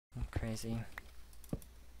crazy.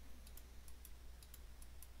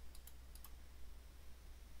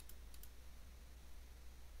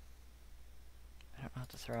 I don't know what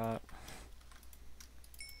to throw out.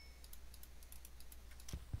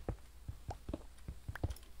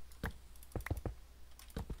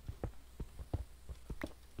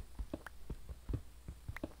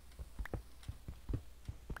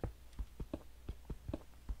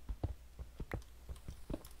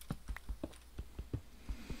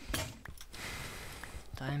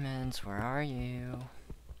 Diamonds, where are you?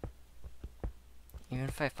 Even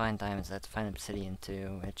if I find diamonds, I have to find obsidian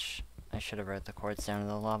too, which I should have wrote the quartz down in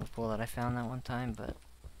the lava pool that I found that one time, but...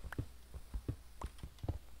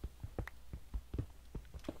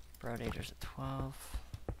 Brodator's at 12.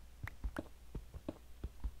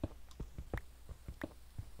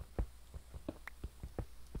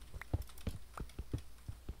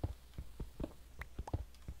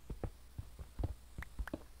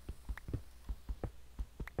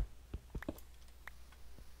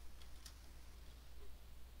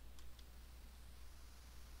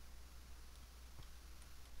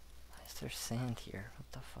 There's sand here.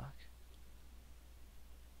 What the fuck?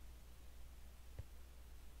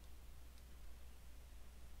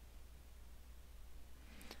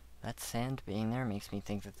 That sand being there makes me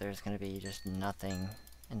think that there's gonna be just nothing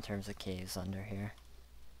in terms of caves under here.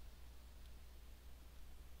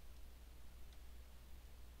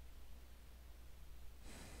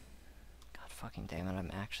 God fucking damn it,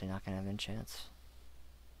 I'm actually not gonna have a chance.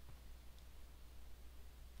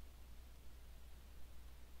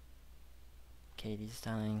 Katie's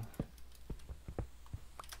dying.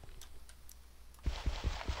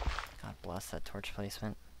 God bless that torch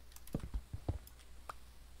placement.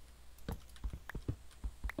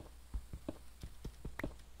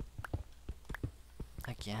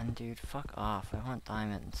 Again, dude, fuck off. I want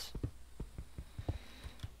diamonds.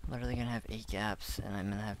 I'm literally gonna have 8 gaps, and I'm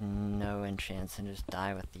gonna have no chance and just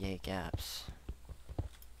die with the 8 gaps.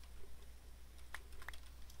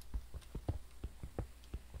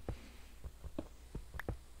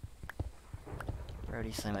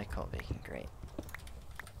 Brody slammed my cultivating, great.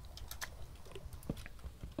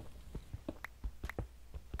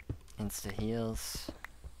 Insta heals.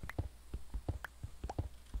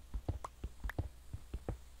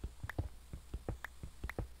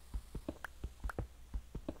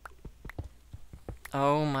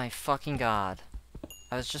 Oh my fucking god.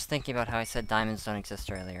 I was just thinking about how I said diamonds don't exist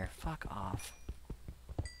earlier. Fuck off.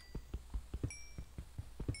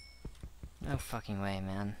 No fucking way,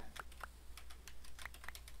 man.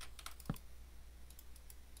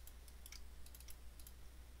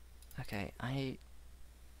 Okay, I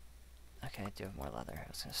do have more leather, I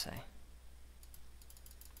was gonna say.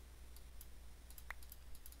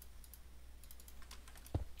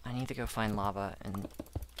 I need to go find lava and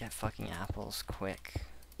get fucking apples quick.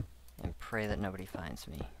 And pray that nobody finds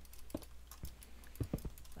me.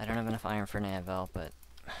 I don't have enough iron for an anvil, but...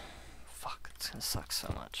 fuck, it's gonna suck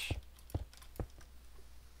so much.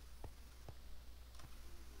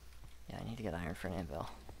 Yeah, I need to get iron for an anvil.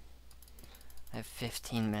 I have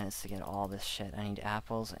 15 minutes to get all this shit. I need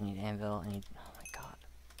apples, I need anvil, I need... oh my god.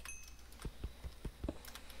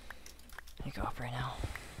 I need to go up right now.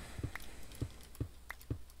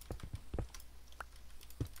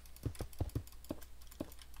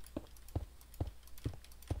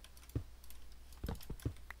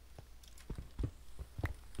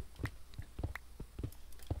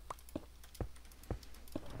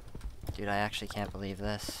 Dude, I actually can't believe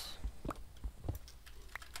this.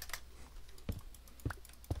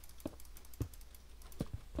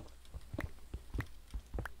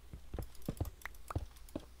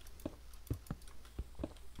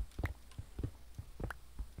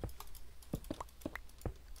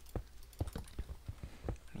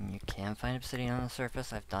 I mean, you can find obsidian on the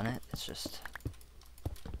surface, I've done it, it's just...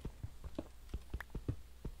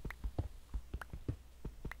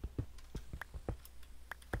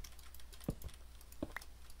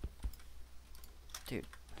 dude.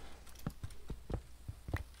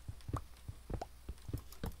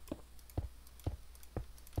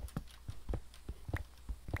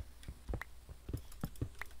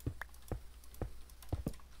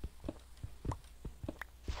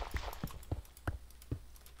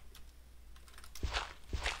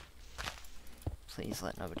 Please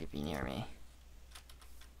let nobody be near me.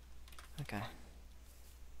 Okay.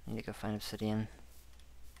 Need to go find obsidian.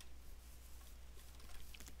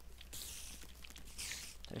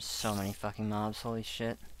 There's so many fucking mobs, holy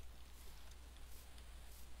shit.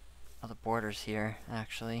 Oh, the border's here,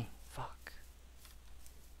 actually. Fuck.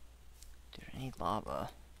 Dude, I need lava.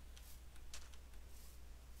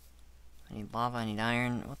 I need lava, I need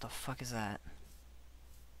iron. What the fuck is that?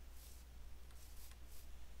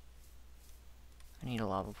 I need a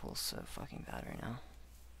lava pool so fucking bad right now.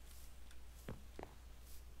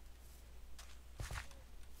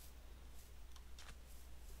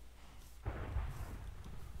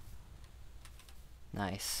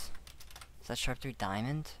 Nice. Is that sharp 3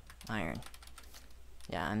 diamond? Iron.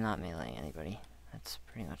 Yeah, I'm not meleeing anybody. That's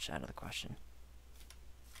pretty much out of the question.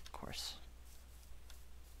 Of course.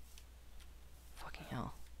 Fucking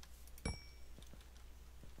hell. Man,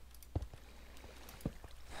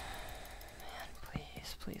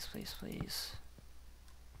 please, please, please, please.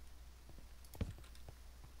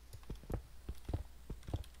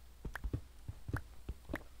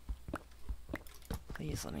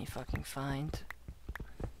 Please let me fucking find.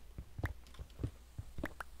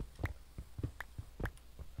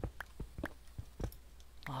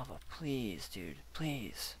 Lava, please, dude,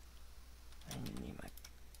 please. I need my...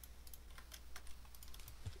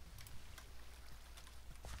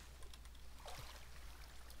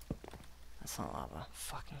 That's not lava.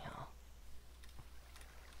 Fucking hell.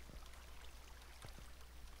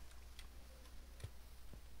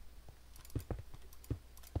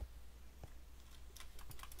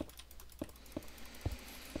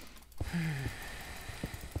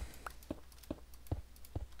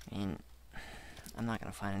 I mean, I'm not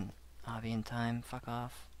gonna find an obby in time. Fuck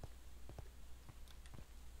off.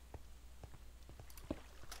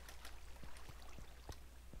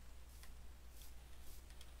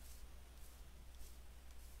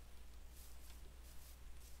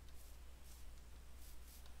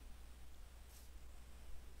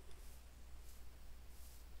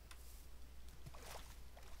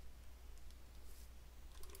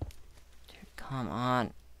 Come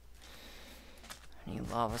on. I need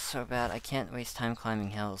lava so bad. I can't waste time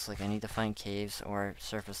climbing hills. Like, I need to find caves or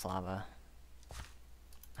surface lava.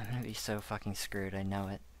 I'm gonna be so fucking screwed, I know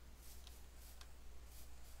it.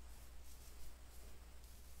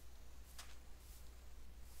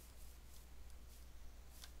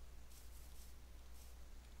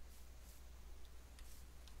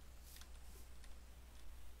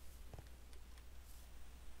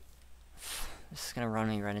 This is gonna run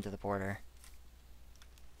me right into the border.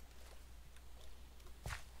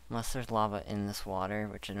 Unless there's lava in this water,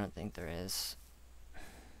 which I don't think there is.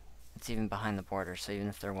 It's even behind the border, so even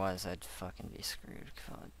if there was, I'd fucking be screwed.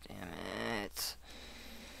 God damn it.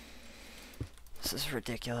 This is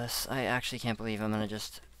ridiculous. I actually can't believe I'm gonna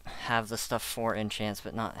just have the stuff for enchants,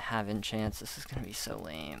 but not have enchants. This is gonna be so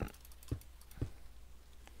lame.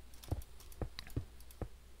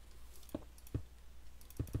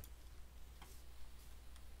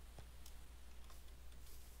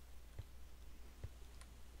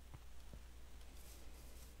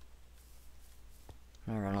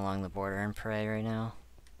 I'm gonna run along the border and pray right now.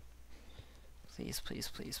 Please, please,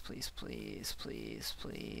 please, please, please, please,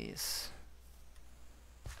 please.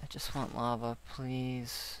 I just want lava,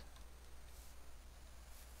 please.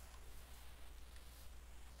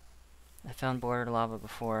 I found border lava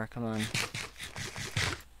before, come on.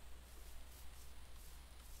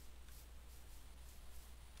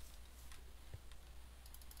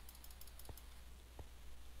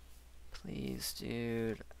 Please,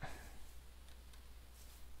 dude.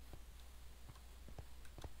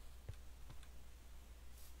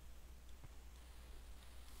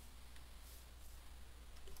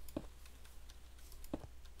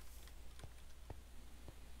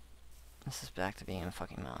 This is back to being a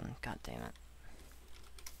fucking mountain. God damn it.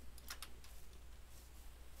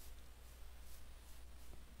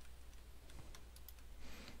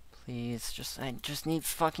 Please, I just need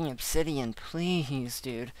fucking obsidian, please,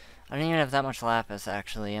 dude. I don't even have that much lapis,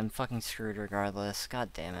 actually. I'm fucking screwed regardless.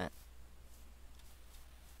 God damn it.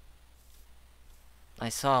 I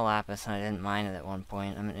saw lapis and I didn't mine it at one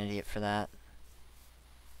point. I'm an idiot for that.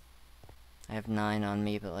 I have 9 on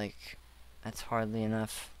me, but like, that's hardly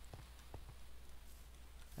enough.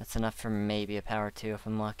 That's enough for maybe a power 2 if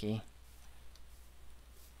I'm lucky.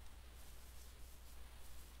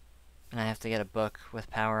 And I have to get a book with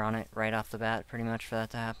power on it right off the bat, pretty much, for that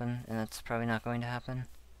to happen. And that's probably not going to happen.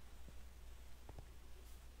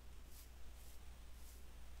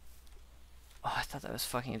 Oh, I thought that was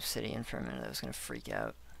fucking obsidian for a minute. I was gonna freak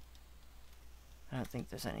out. I don't think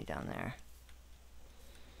there's any down there.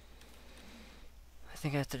 I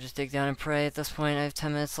think I have to just dig down and pray at this point. I have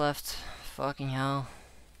 10 minutes left. Fucking hell.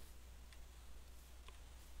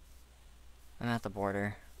 I'm at the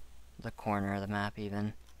border. The corner of the map,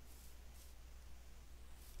 even.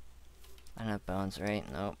 I don't have bones, right?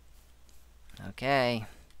 Nope. Okay.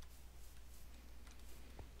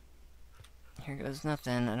 Here goes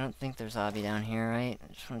nothing. I don't think there's obby down here, right?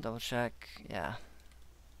 I just want to double check. Yeah.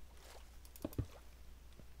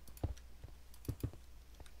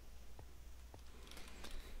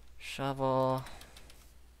 Shovel.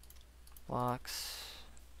 Blocks.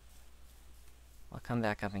 I'll come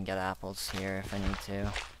back up and get apples here if I need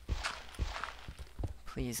to.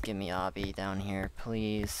 Please give me obby down here,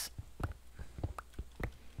 please.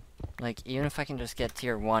 Like, even if I can just get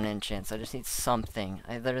tier 1 enchants, I just need something.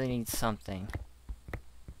 I literally need something.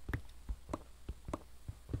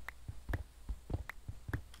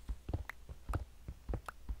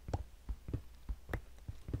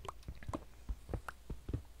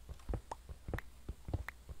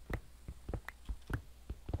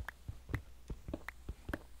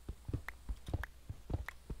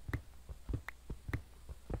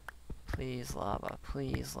 Please lava,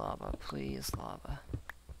 please lava, please lava.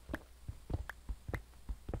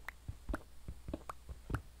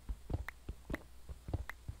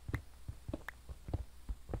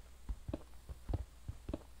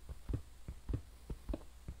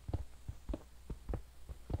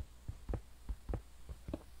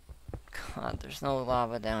 God, there's no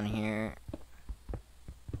lava down here.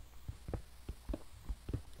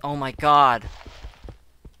 Oh my god!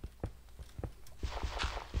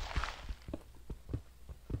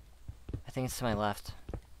 I think it's to my left.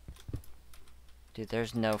 Dude,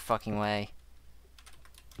 there's no fucking way.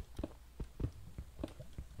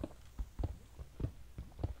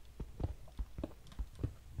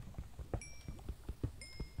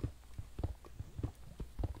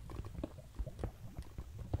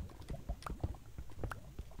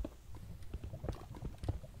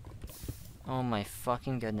 Oh my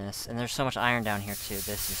fucking goodness. And there's so much iron down here too.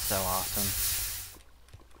 This is so awesome.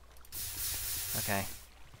 Okay.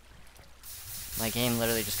 My game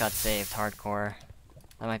literally just got saved, hardcore.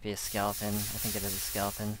 That might be a skeleton. I think it is a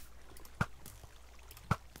skeleton.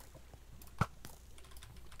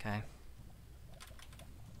 Okay.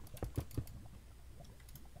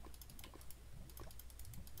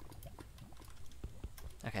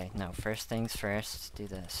 Okay, no, first things first, do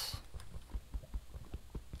this.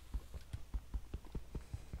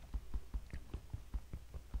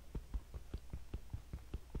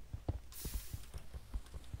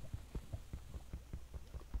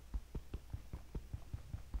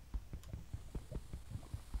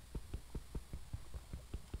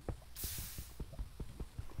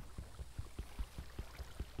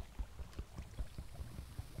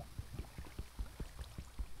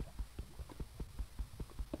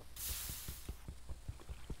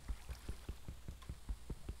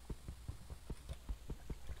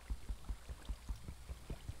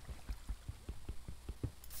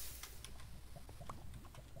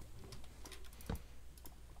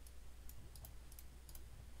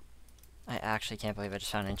 I actually can't believe I just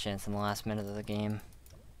found enchants in the last minute of the game.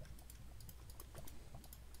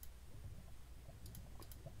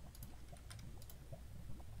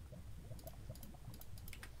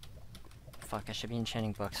 Fuck, I should be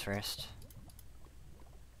enchanting books first.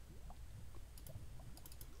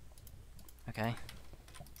 Okay.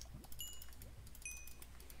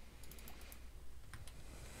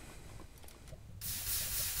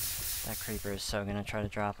 That creeper is so gonna try to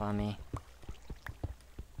drop on me.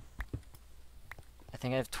 I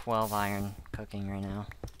think I have 12 iron cooking right now.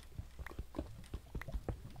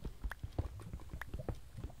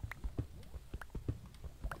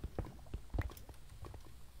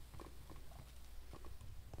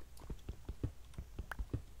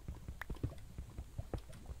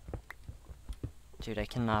 Dude, I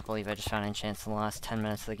cannot believe I just found enchants in the last 10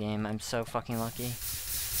 minutes of the game. I'm so fucking lucky.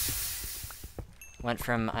 Went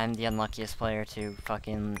from I'm the unluckiest player to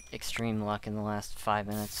fucking extreme luck in the last 5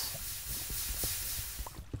 minutes.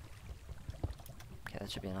 Okay,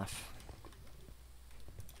 that should be enough.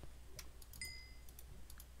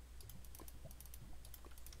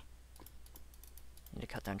 Need to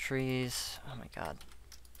cut down trees. Oh my god.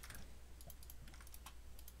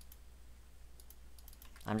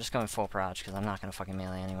 I'm just going full proj because I'm not gonna fucking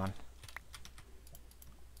melee anyone.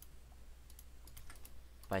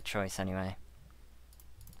 By choice, anyway.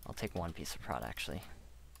 I'll take one piece of prod, actually.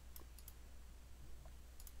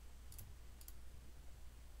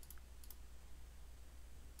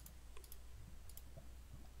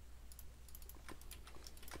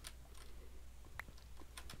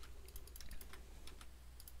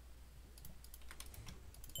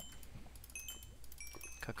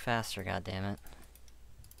 Cook faster, goddammit.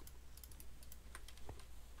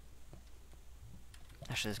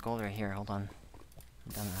 Actually, there's gold right here, hold on.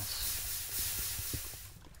 Dumbass.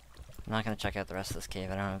 I'm not gonna check out the rest of this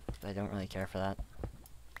cave, I don't really care for that.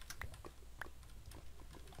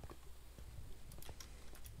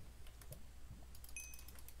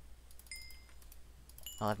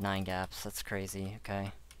 I'll have 9 gaps. That's crazy.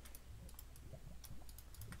 Okay.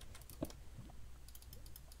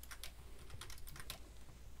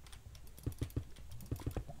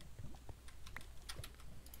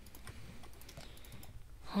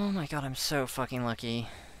 Oh my god, I'm so fucking lucky.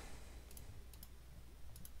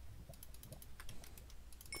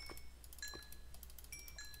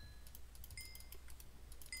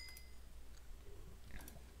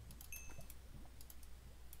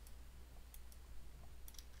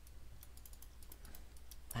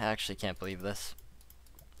 I actually can't believe this.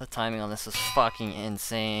 The timing on this is fucking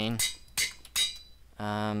insane. Put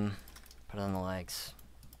it on the legs.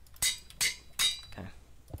 Okay.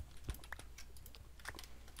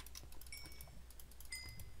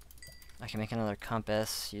 I can make another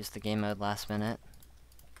compass, use the game mode last minute.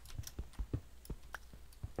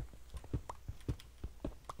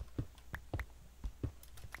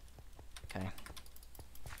 Okay.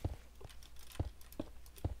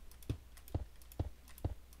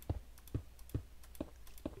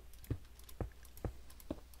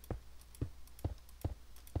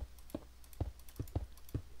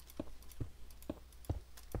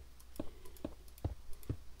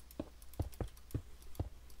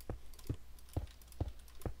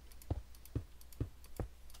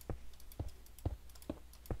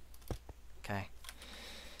 Okay.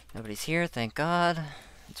 Nobody's here, thank God.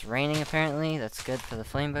 It's raining apparently, that's good for the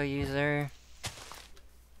flamebow user.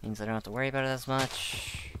 Means I don't have to worry about it as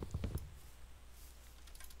much.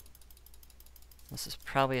 This is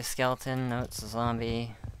probably a skeleton, no it's a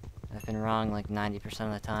zombie. I've been wrong like 90%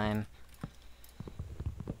 of the time.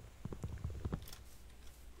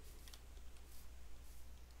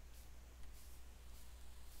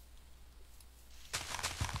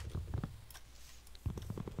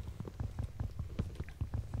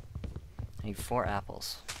 I need 4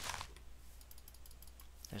 apples.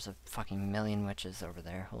 There's a fucking million witches over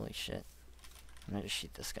there, holy shit. I'm gonna just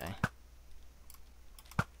shoot this guy.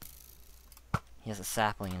 He has a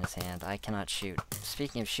sapling in his hand, I cannot shoot.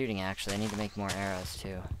 Speaking of shooting actually, I need to make more arrows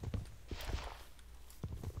too.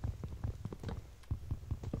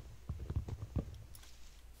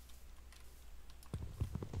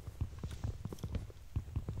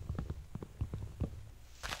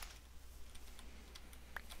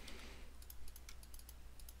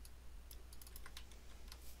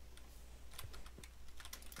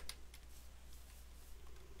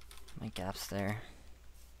 My gap's there.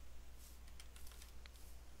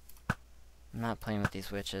 I'm not playing with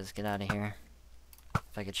these witches, get out of here.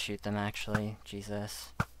 If I could shoot them actually, Jesus.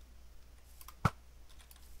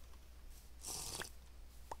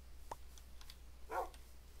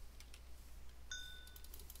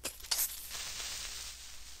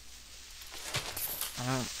 I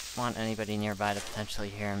don't want anybody nearby to potentially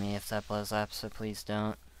hear me if that blows up, so please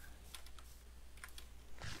don't.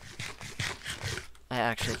 I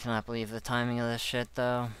actually cannot believe the timing of this shit,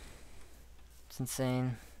 though. It's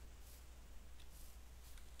insane.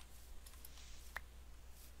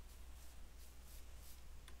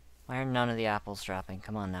 Why are none of the apples dropping?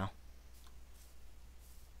 Come on now.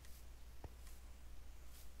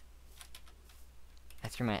 I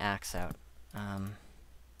threw my axe out.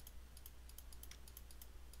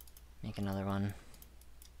 Make another one.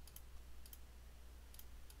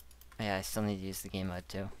 Oh yeah, I still need to use the game mode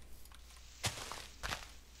too.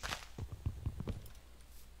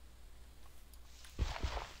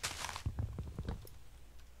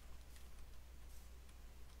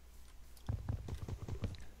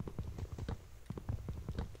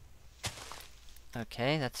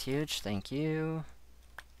 Okay, that's huge, thank you.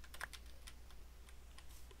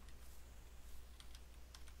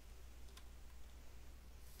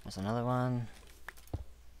 There's another one.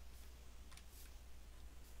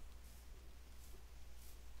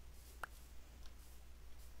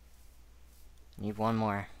 Need one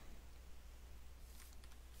more.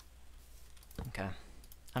 Okay.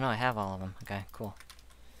 Oh no, I have all of them. Okay, cool.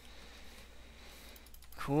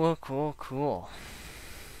 Cool, cool, cool.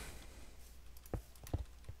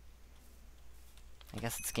 I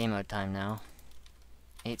guess it's game mode time now.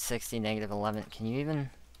 860, negative 11. Can you even...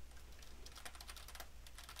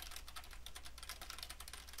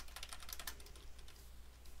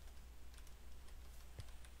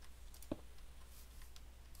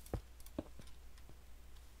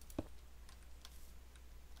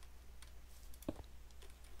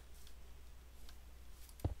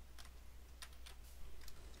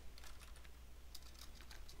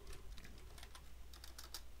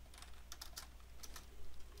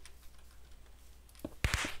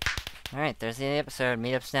 Alright, there's the episode.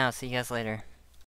 Meetups now. See you guys later.